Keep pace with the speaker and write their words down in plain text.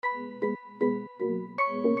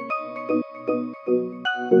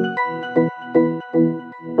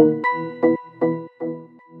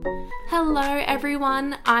Hello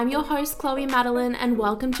everyone, I'm your host Chloe Madeline and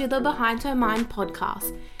welcome to the Behind Her Mind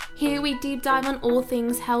podcast. Here we deep dive on all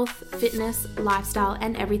things health, fitness, lifestyle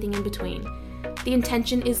and everything in between. The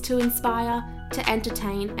intention is to inspire, to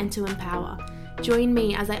entertain and to empower. Join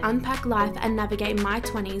me as I unpack life and navigate my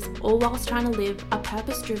 20s, all whilst trying to live a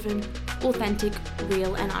purpose-driven, authentic,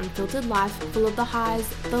 real and unfiltered life full of the highs,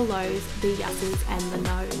 the lows, the yeses and the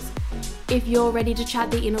nos. If you're ready to chat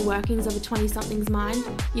the inner workings of a 20-something's mind,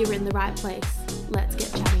 you're in the right place. Let's get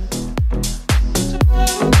chatting.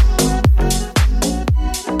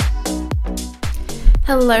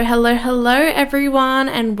 Hello everyone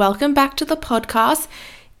and welcome back to the podcast.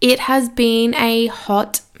 It has been a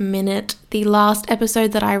hot minute. The last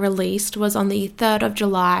episode that I released was on the 3rd of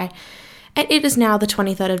July and it is now the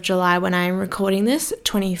 23rd of July when I am recording this,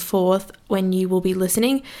 24th when you will be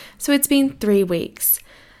listening. So it's been 3 weeks.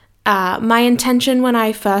 My intention when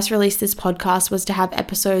I first released this podcast was to have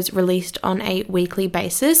episodes released on a weekly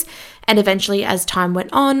basis, and eventually as time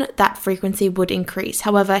went on, that frequency would increase.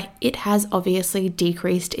 However, it has obviously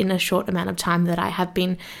decreased in a short amount of time that I have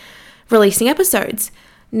been releasing episodes.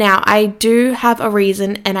 Now, I do have a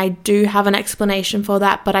reason and I do have an explanation for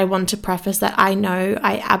that, but I want to preface that I know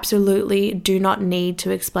I absolutely do not need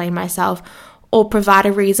to explain myself or provide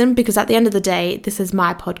a reason, because at the end of the day, this is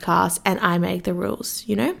my podcast and I make the rules,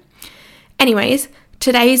 you know? Anyways,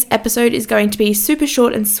 today's episode is going to be super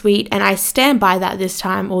short and sweet, and I stand by that this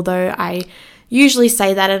time, although I usually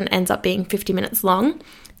say that and it ends up being 50 minutes long.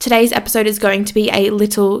 Today's episode is going to be a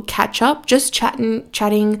little catch-up, just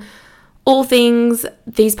chatting all things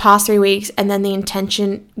these past 3 weeks, and then the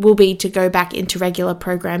intention will be to go back into regular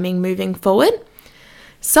programming moving forward.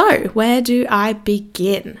 So, where do I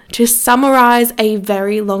begin? To summarize a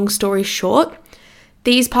very long story short,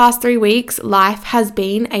 these past 3 weeks, life has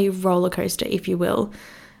been a roller coaster, if you will,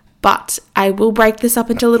 but I will break this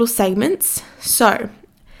up into little segments. So,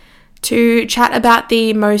 to chat about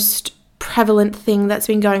the most prevalent thing that's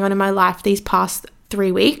been going on in my life these past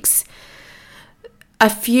 3 weeks,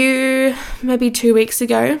 maybe 2 weeks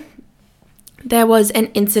ago, there was an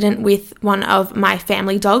incident with one of my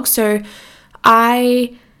family dogs. So,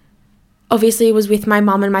 I obviously was with my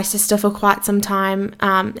mum and my sister for quite some time,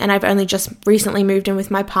 and I've only just recently moved in with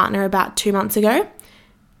my partner about 3 months ago.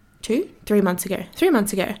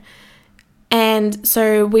 And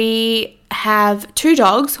so we have 2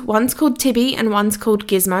 dogs. One's called Tibby and one's called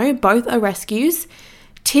Gizmo. Both are rescues.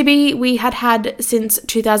 Tibby we had since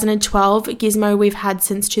 2012. Gizmo we've had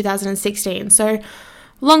since 2016. So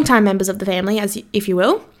long-time members of the family, if you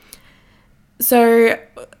will. So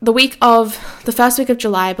the first week of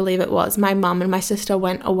July, I believe it was, my mum and my sister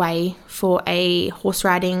went away for a horse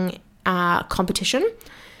riding competition.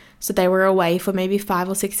 So they were away for maybe 5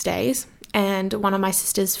 or 6 days. And one of my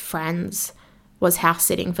sister's friends was house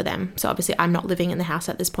sitting for them. So obviously I'm not living in the house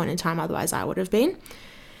at this point in time, otherwise I would have been.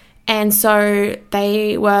 And so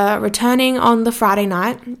they were returning on the Friday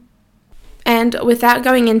night. And without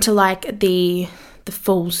going into like the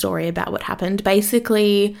full story about what happened,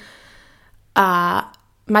 basically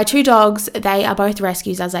my 2 dogs, they are both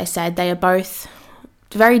rescues, as I said. They are both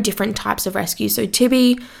very different types of rescues. So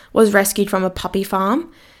Tibby was rescued from a puppy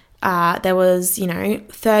farm. There was,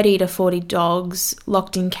 30 to 40 dogs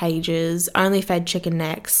locked in cages, only fed chicken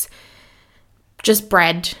necks, just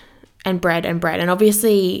bread and bread and bread. And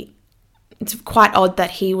obviously it's quite odd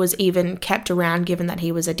that he was even kept around given that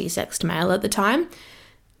he was a desexed male at the time.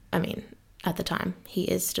 I mean, at the time, he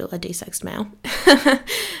is still a desexed male.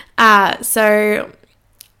 So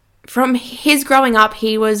from his growing up,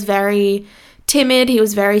 he was very timid. He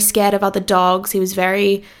was very scared of other dogs. He was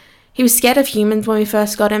scared of humans when we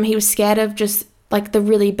first got him. He was scared of just like the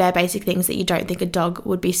really bare basic things that you don't think a dog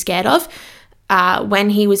would be scared of. When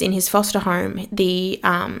he was in his foster home, the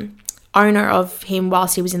owner of him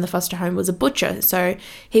whilst he was in the foster home was a butcher. So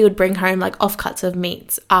he would bring home like offcuts of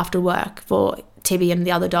meats after work for Tibby and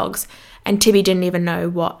the other dogs. And Tibby didn't even know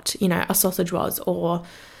what, a sausage was, or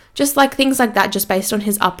just like things like that, just based on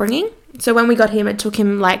his upbringing. So when we got him, it took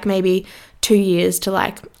him like maybe 2 years to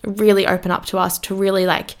like really open up to us, to really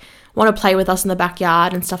like want to play with us in the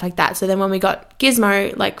backyard and stuff like that. So then when we got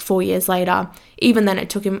Gizmo like 4 years later, even then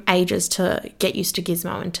it took him ages to get used to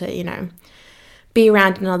Gizmo and to, be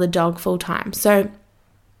around another dog full time. So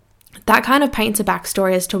that kind of paints a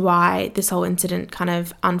backstory as to why this whole incident kind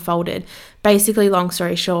of unfolded. Basically, long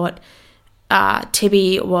story short,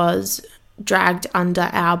 Tibby was dragged under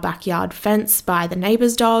our backyard fence by the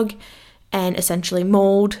neighbour's dog and essentially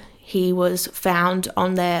mauled. He was found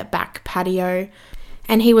on their back patio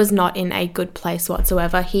And he was not in a good place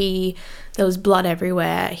whatsoever. There was blood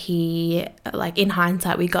everywhere. In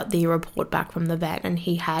hindsight, we got the report back from the vet, and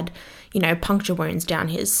he had, puncture wounds down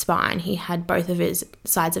his spine. He had both of his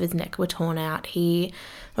sides of his neck were torn out. He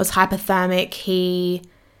was hypothermic. He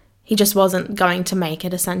just wasn't going to make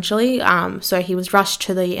it, essentially. So he was rushed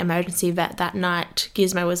to the emergency vet that night.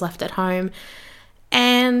 Gizmo was left at home,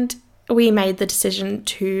 and we made the decision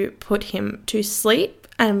to put him to sleep.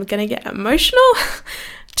 I'm going to get emotional.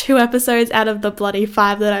 2 episodes out of the bloody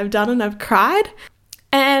 5 that I've done, and I've cried.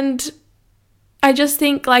 And I just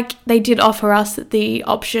think they did offer us the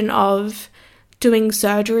option of doing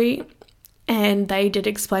surgery, and they did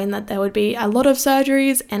explain that there would be a lot of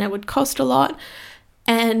surgeries and it would cost a lot.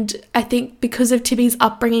 And I think because of Tibby's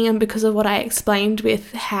upbringing and because of what I explained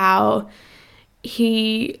with how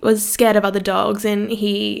he was scared of other dogs and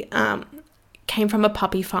he came from a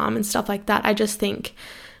puppy farm and stuff like that, I just think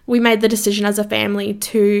we made the decision as a family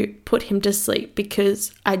to put him to sleep,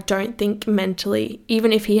 because I don't think mentally,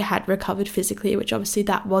 even if he had recovered physically, which obviously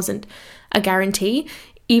that wasn't a guarantee,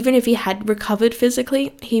 even if he had recovered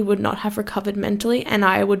physically, he would not have recovered mentally, and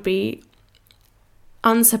I would be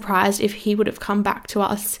unsurprised if he would have come back to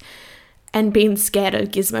us and been scared of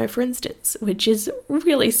Gizmo, for instance, which is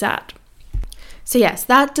really sad. So yes,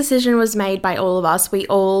 that decision was made by all of us.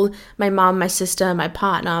 My mum, my sister, my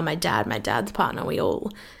partner, my dad's partner,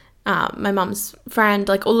 my mum's friend,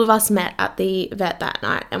 all of us met at the vet that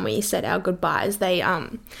night and we said our goodbyes. They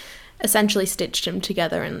essentially stitched him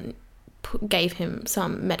together and gave him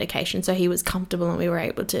some medication so he was comfortable, and we were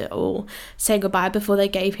able to all say goodbye before they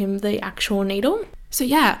gave him the actual needle. So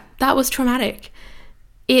yeah, that was traumatic.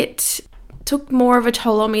 It took more of a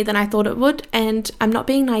toll on me than I thought it would, and I'm not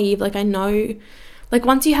being naive. I know,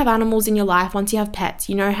 once you have animals in your life, once you have pets,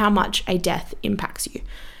 you know how much a death impacts you.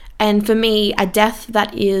 And for me, a death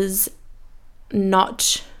that is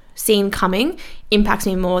not seen coming impacts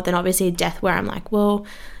me more than obviously a death where I'm like, well,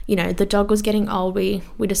 the dog was getting old. We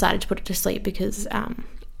decided to put it to sleep because,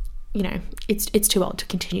 it's too old to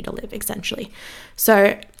continue to live, essentially.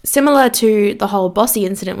 So similar to the whole Bossy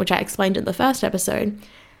incident, which I explained in the first episode,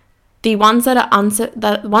 the ones that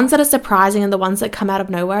are surprising and the ones that come out of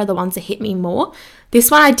nowhere are the ones that hit me more.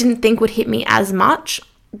 This one I didn't think would hit me as much,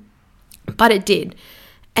 but it did.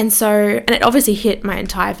 And it obviously hit my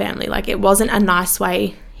entire family. It wasn't a nice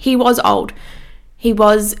way. He was old. He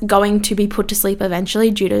was going to be put to sleep eventually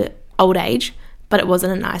due to old age, but it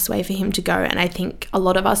wasn't a nice way for him to go. And I think a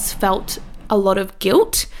lot of us felt a lot of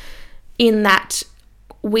guilt in that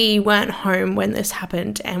we weren't home when this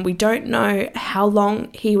happened, and we don't know how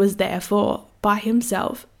long he was there for by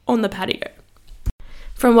himself on the patio.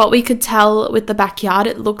 From what we could tell with the backyard,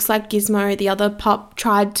 it looks like Gizmo, the other pup,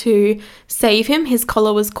 tried to save him. His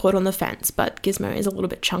collar was caught on the fence, but Gizmo is a little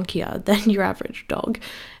bit chunkier than your average dog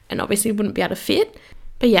and obviously wouldn't be able to fit.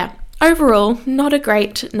 But yeah, overall, not a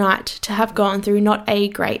great night to have gone through, not a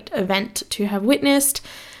great event to have witnessed,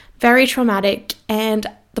 very traumatic. And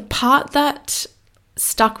the part that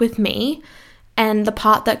stuck with me, and the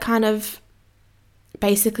part that kind of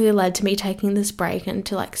basically led to me taking this break and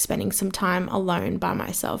to spending some time alone by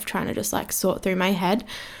myself, trying to just sort through my head,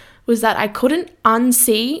 was that I couldn't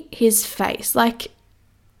unsee his face.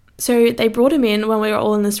 So they brought him in when we were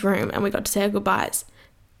all in this room and we got to say our goodbyes,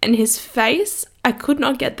 and his face, I could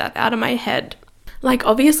not get that out of my head.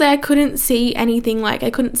 Obviously I couldn't see anything, I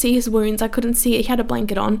couldn't see his wounds, I couldn't see it, he had a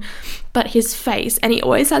blanket on, but his face, and he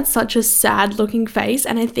always had such a sad looking face,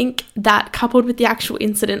 and I think that coupled with the actual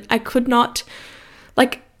incident, I could not,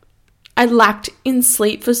 I lacked in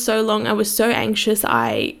sleep for so long, I was so anxious,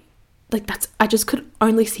 I just could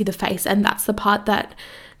only see the face, and that's the part that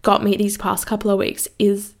got me these past couple of weeks,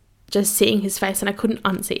 is just seeing his face, and I couldn't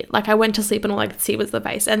unsee it. I went to sleep and all I could see was the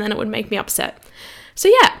face, and then it would make me upset. So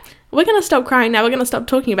yeah, we're going to stop crying now, we're going to stop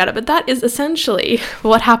talking about it, but that is essentially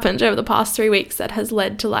what happened over the past 3 weeks that has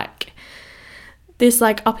led to this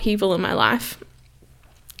upheaval in my life.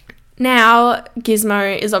 Now,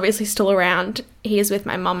 Gizmo is obviously still around. He is with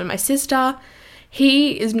my mum and my sister.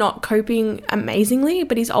 He is not coping amazingly,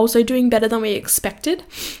 but he's also doing better than we expected.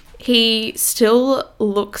 He still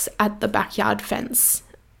looks at the backyard fence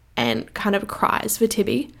and kind of cries for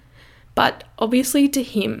Tibby, but obviously to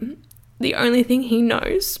him, the only thing he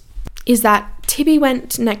knows is that Tibby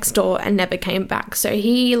went next door and never came back. So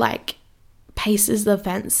he paces the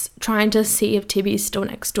fence trying to see if Tibby's still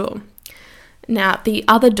next door. Now, the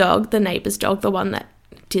other dog, the neighbor's dog, the one that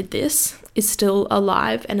did this, is still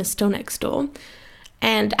alive and is still next door.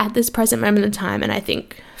 And at this present moment in time, and I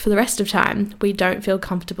think for the rest of time, we don't feel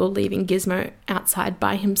comfortable leaving Gizmo outside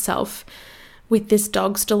by himself with this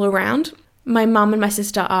dog still around. my mum and my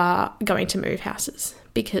sister are going to move houses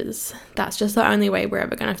because that's just the only way we're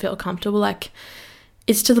ever going to feel comfortable. Like,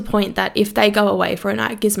 it's to the point that if they go away for a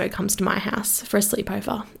night, Gizmo comes to my house for a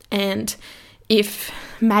sleepover. And if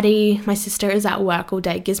Maddie, my sister, is at work all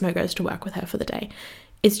day, Gizmo goes to work with her for the day.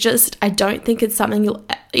 It's just, I don't think it's something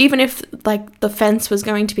even if like the fence was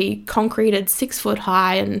going to be concreted 6 foot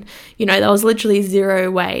high and, you know, there was literally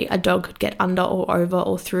zero way a dog could get under or over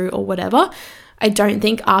or through or whatever, I don't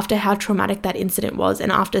think after how traumatic that incident was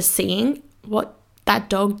and after seeing what that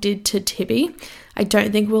dog did to Tibby, I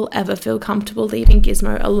don't think we'll ever feel comfortable leaving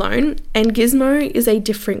Gizmo alone. And Gizmo is a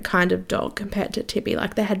different kind of dog compared to Tibby.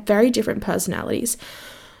 Like, they had very different personalities.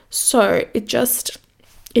 So it just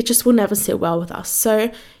will never sit well with us.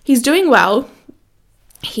 So he's doing well.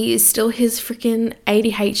 He is still his freaking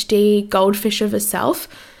ADHD goldfish of a self,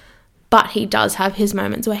 but he does have his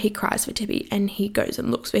moments where he cries for Tibby and he goes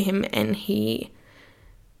and looks for him, and he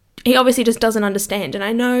obviously just doesn't understand. And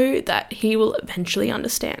I know that he will eventually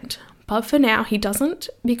understand, but for now he doesn't,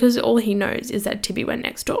 because all he knows is that Tibby went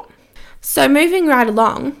next door. So moving right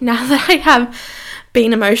along, now that I have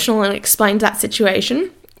been emotional and explained that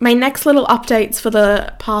situation, my next little updates for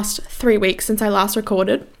the past 3 weeks since I last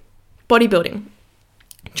recorded: bodybuilding,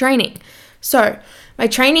 training. So my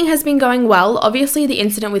training has been going well. Obviously the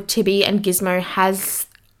incident with Tibby and Gizmo has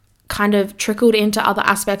kind of trickled into other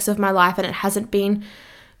aspects of my life, and it hasn't been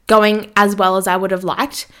going as well as I would have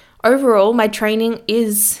liked. Overall, my training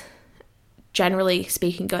is, generally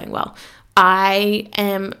speaking, going well. I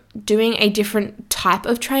am doing a different type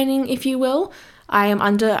of training, if you will. I am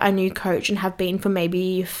under a new coach and have been for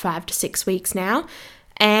maybe 5 to 6 weeks now.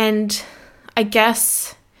 And I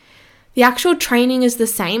guess the actual training is the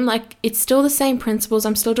same. Like, it's still the same principles.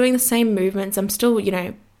 I'm still doing the same movements. I'm still, you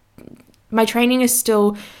know, my training is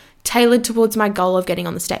still tailored towards my goal of getting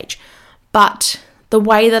on the stage. But the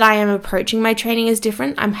way that I am approaching my training is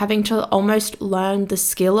different. I'm having to almost learn the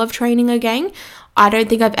skill of training again. I don't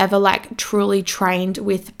think I've ever like truly trained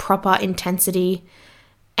with proper intensity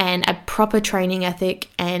and a proper training ethic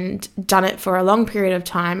and done it for a long period of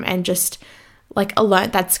time and just like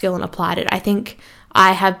learnt that skill and applied it. I think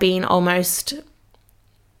I have been almost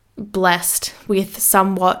blessed with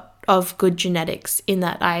somewhat of good genetics in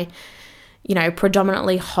that I, you know,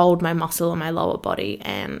 predominantly hold my muscle in my lower body,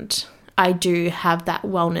 and I do have that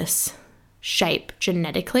wellness shape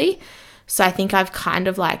genetically. So I think I've kind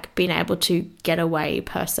of like been able to get away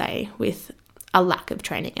per se with a lack of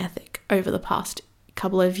training ethic over the past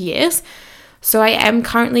couple of years. So I am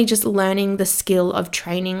currently just learning the skill of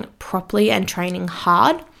training properly and training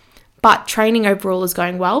hard, but training overall is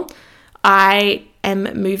going well. I am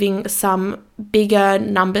moving some bigger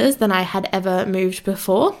numbers than I had ever moved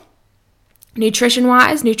before.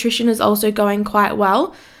 Nutrition-wise, nutrition is also going quite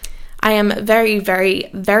well. I am very, very,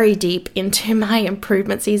 very deep into my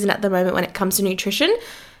improvement season at the moment when it comes to nutrition.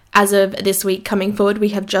 As of this week coming forward, we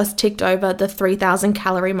have just ticked over the 3,000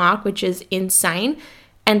 calorie mark, which is insane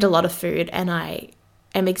and a lot of food. And I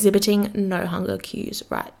am exhibiting no hunger cues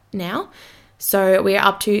right now. So we're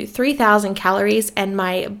up to 3,000 calories and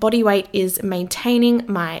my body weight is maintaining,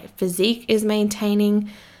 my physique is maintaining.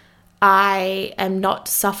 I am not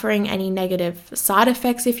suffering any negative side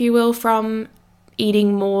effects, if you will, from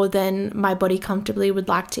eating more than my body comfortably would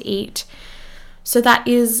like to eat. So that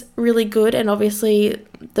is really good, and obviously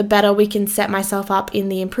the better we can set myself up in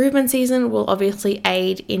the improvement season will obviously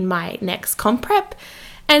aid in my next comp prep.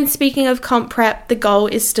 And speaking of comp prep, the goal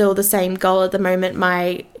is still the same goal at the moment.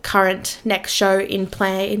 My current next show in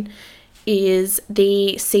plan is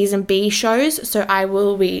the season B shows, so I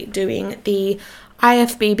will be doing the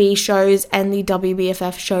IFBB shows and the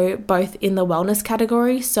WBFF show both in the wellness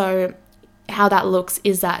category. So how that looks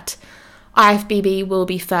is that IFBB will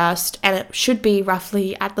be first, and it should be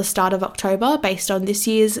roughly at the start of October based on this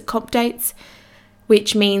year's comp dates,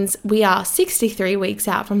 which means we are 63 weeks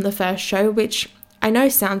out from the first show, which I know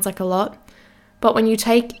sounds like a lot, but when you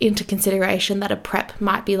take into consideration that a prep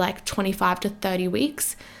might be like 25 to 30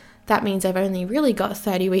 weeks, that means I've only really got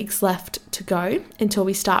 30 weeks left to go until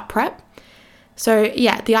we start prep. So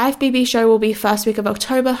yeah, the IFBB show will be first week of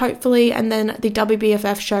October, hopefully, and then the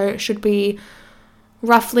WBFF show should be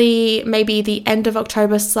roughly maybe the end of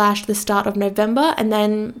October / the start of November, and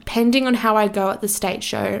then pending on how I go at the state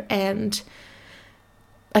show and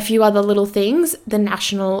a few other little things, the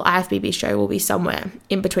national IFBB show will be somewhere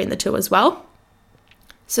in between the two as well.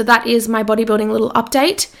 So that is my bodybuilding little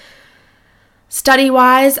update.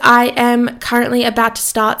 Study-wise, I am currently about to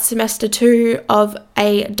start semester 2 of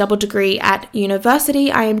a double degree at university.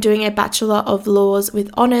 I am doing a Bachelor of Laws with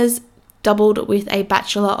honours, doubled with a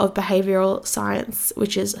Bachelor of Behavioural Science,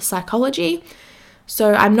 which is psychology.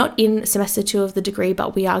 So I'm not in semester 2 of the degree,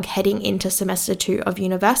 but we are heading into semester 2 of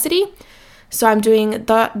university. So I'm doing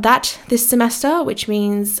that this semester, which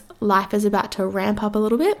means life is about to ramp up a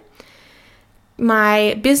little bit.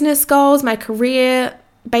 My business goals, my career,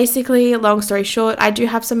 basically, long story short, I do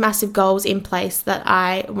have some massive goals in place that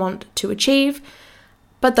I want to achieve,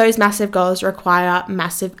 but those massive goals require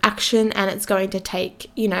massive action, and it's going to take,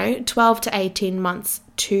 12 to 18 months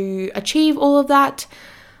to achieve all of that.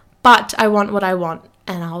 But I want what I want,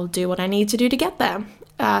 and I'll do what I need to do to get there.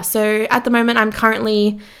 So at the moment, I'm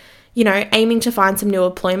currently, aiming to find some new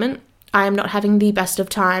employment. I am not having the best of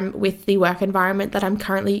time with the work environment that I'm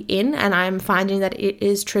currently in, and I'm finding that it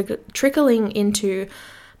is trickling into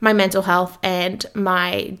my mental health and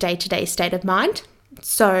my day-to-day state of mind.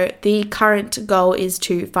 So the current goal is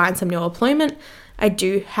to find some new employment. I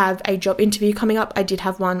do have a job interview coming up. I did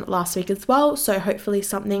have one last week as well, so hopefully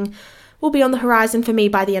something will be on the horizon for me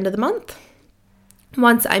by the end of the month.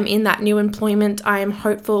 Once I'm in that new employment, I am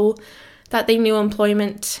hopeful that the new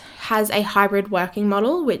employment has a hybrid working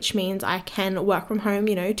model, which means I can work from home,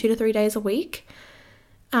 2 to 3 days a week,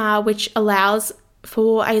 which allows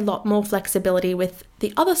for a lot more flexibility with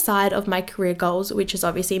the other side of my career goals, which is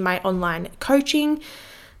obviously my online coaching.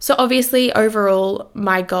 So obviously, overall,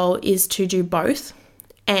 my goal is to do both,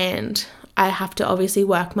 and I have to obviously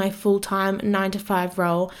work my full-time 9-to-5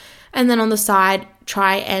 role, and then on the side,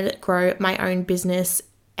 try and grow my own business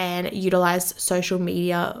and utilize social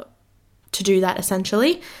media to do that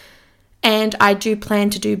essentially. And I do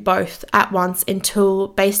plan to do both at once until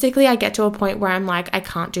basically I get to a point where I'm like, I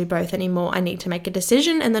can't do both anymore. I need to make a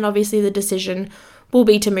decision. And then obviously the decision will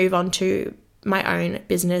be to move on to my own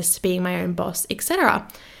business, being my own boss, etc.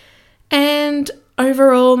 And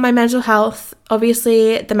overall, my mental health,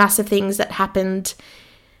 obviously the massive things that happened,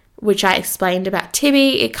 which I explained about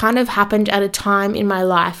Tibby, it kind of happened at a time in my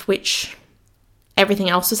life which everything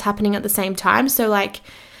else was happening at the same time. So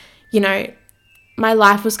my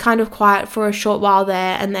life was kind of quiet for a short while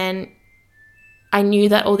there, and then I knew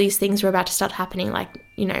that all these things were about to start happening.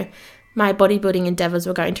 My bodybuilding endeavors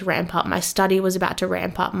were going to ramp up. My study was about to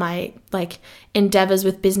ramp up. My endeavors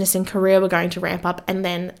with business and career were going to ramp up, and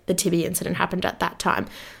then the Tibby incident happened at that time.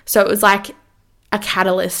 So it was like a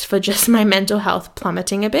catalyst for just my mental health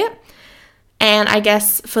plummeting a bit. And I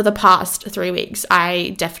guess for the past 3 weeks,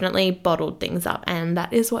 I definitely bottled things up, and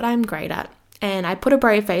that is what I'm great at. And I put a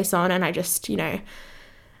brave face on and I just,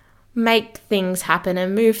 make things happen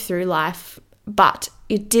and move through life. But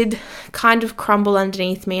it did kind of crumble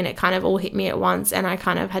underneath me, and it kind of all hit me at once. And I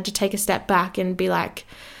kind of had to take a step back and be like,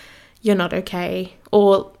 you're not okay.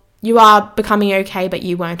 Or you are becoming okay, but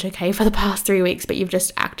you weren't okay for the past 3 weeks, but you've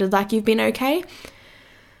just acted like you've been okay.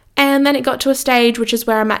 And then it got to a stage, which is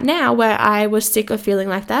where I'm at now, where I was sick of feeling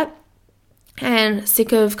like that and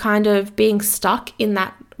sick of kind of being stuck in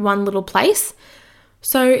that one little place.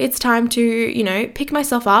 So it's time to, pick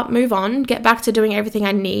myself up, move on, get back to doing everything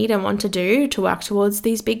I need and want to do to work towards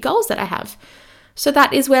these big goals that I have. So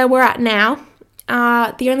that is where we're at now.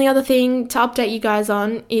 The only other thing to update you guys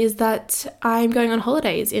on is that I'm going on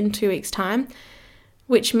holidays in 2 weeks' time,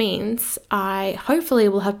 which means I hopefully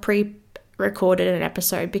will have pre-recorded an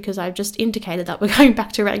episode, because I've just indicated that we're going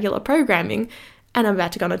back to regular programming and I'm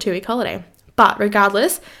about to go on a 2-week holiday. But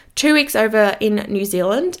regardless, 2 weeks over in New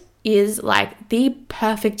Zealand is like the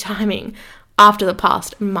perfect timing after the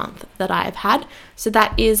past month that I have had. So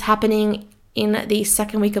that is happening in the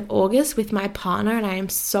second week of August with my partner, and I am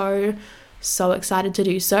so excited to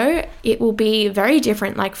do so. It will be very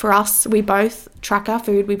different. Like for us, we both track our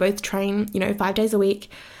food, we both train, 5 days a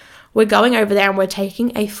week. We're going over there and we're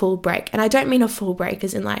taking a full break. And I don't mean a full break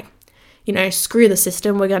as in screw the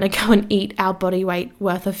system. We're going to go and eat our body weight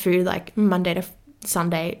worth of food like Monday to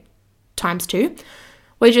Sunday times 2.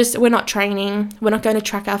 We're not training. We're not going to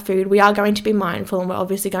track our food. We are going to be mindful, and we're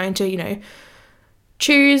obviously going to,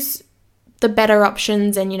 choose the better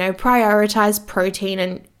options and, prioritize protein,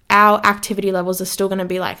 and our activity levels are still going to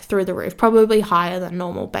be like through the roof, probably higher than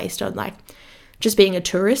normal based on just being a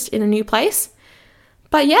tourist in a new place.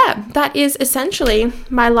 But yeah, that is essentially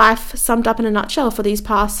my life summed up in a nutshell for these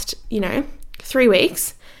past, 3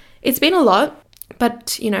 weeks. It's been a lot,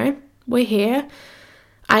 but, we're here.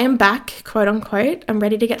 I am back, quote unquote. I'm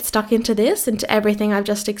ready to get stuck into this, into everything I've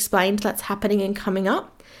just explained that's happening and coming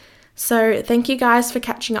up. So thank you guys for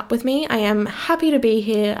catching up with me. I am happy to be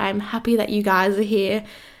here. I'm happy that you guys are here.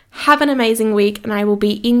 Have an amazing week, and I will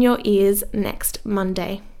be in your ears next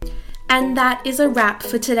Monday. And that is a wrap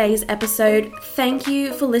for today's episode. Thank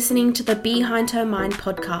you for listening to the Behind Her Mind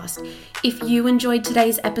podcast. If you enjoyed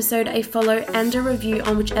today's episode, a follow and a review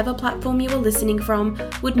on whichever platform you are listening from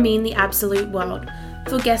would mean the absolute world.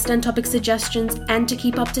 For guest and topic suggestions and to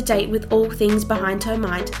keep up to date with all things Behind Her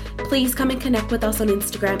Mind, please come and connect with us on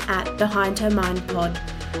Instagram at Behind Her Mind Pod.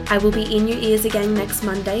 I will be in your ears again next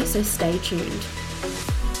Monday, so stay tuned.